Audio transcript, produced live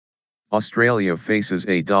Australia faces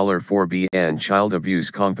a $4 child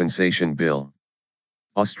abuse compensation bill.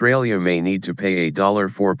 Australia may need to pay a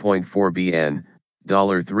 $4.4 billion,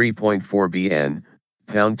 $3.4 billion,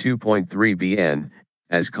 £2.3 billion,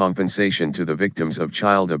 as compensation to the victims of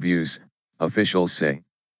child abuse, officials say.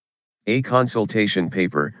 A consultation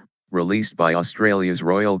paper, released by Australia's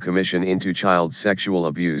Royal Commission into Child Sexual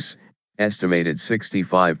Abuse, estimated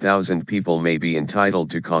 65,000 people may be entitled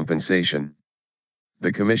to compensation.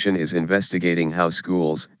 The Commission is investigating how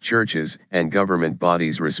schools, churches, and government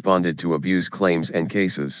bodies responded to abuse claims and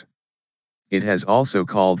cases. It has also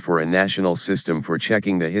called for a national system for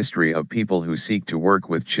checking the history of people who seek to work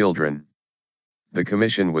with children. The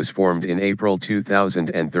Commission was formed in April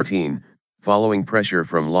 2013, following pressure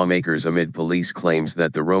from lawmakers amid police claims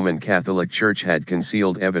that the Roman Catholic Church had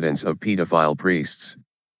concealed evidence of paedophile priests.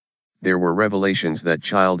 There were revelations that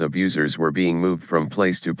child abusers were being moved from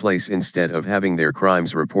place to place instead of having their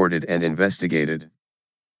crimes reported and investigated.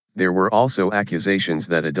 There were also accusations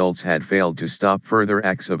that adults had failed to stop further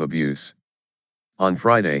acts of abuse. On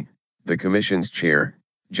Friday, the Commission's chair,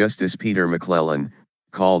 Justice Peter McClellan,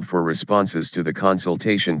 called for responses to the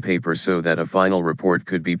consultation paper so that a final report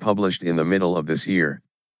could be published in the middle of this year.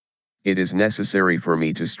 It is necessary for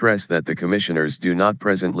me to stress that the commissioners do not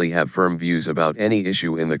presently have firm views about any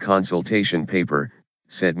issue in the consultation paper,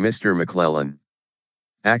 said Mr. McClellan.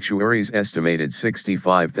 Actuaries estimated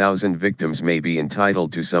 65,000 victims may be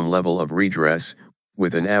entitled to some level of redress,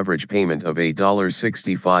 with an average payment of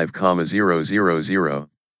 $65,000.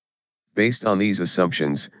 Based on these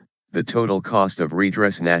assumptions, the total cost of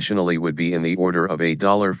redress nationally would be in the order of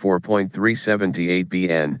 $4.378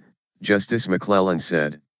 billion, Justice McClellan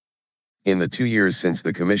said. In the 2 years since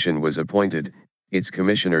the Commission was appointed, its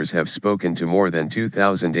commissioners have spoken to more than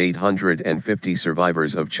 2,850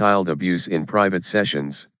 survivors of child abuse in private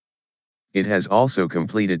sessions. It has also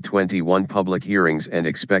completed 21 public hearings and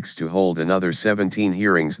expects to hold another 17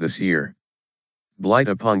 hearings this year. Blight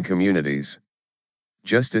upon communities.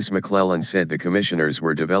 Justice McClellan said the commissioners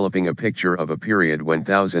were developing a picture of a period when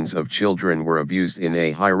thousands of children were abused in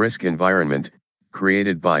a high-risk environment,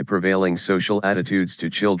 created by prevailing social attitudes to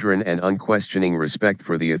children and unquestioning respect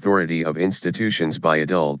for the authority of institutions by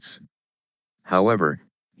adults. However,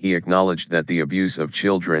 he acknowledged that the abuse of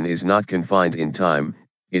children is not confined in time,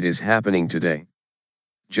 it is happening today.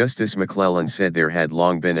 Justice McClellan said there had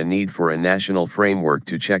long been a need for a national framework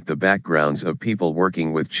to check the backgrounds of people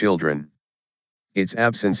working with children. Its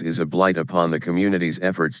absence is a blight upon the community's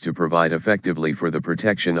efforts to provide effectively for the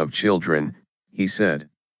protection of children, he said.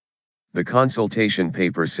 The consultation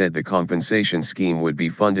paper said the compensation scheme would be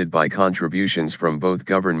funded by contributions from both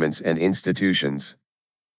governments and institutions.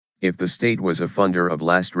 If the state was a funder of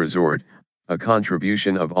last resort, a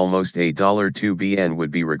contribution of almost $2 billion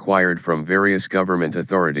would be required from various government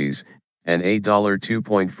authorities, and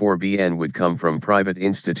 $2.4 billion would come from private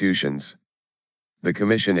institutions. The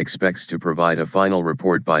Commission expects to provide a final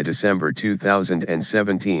report by December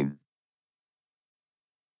 2017.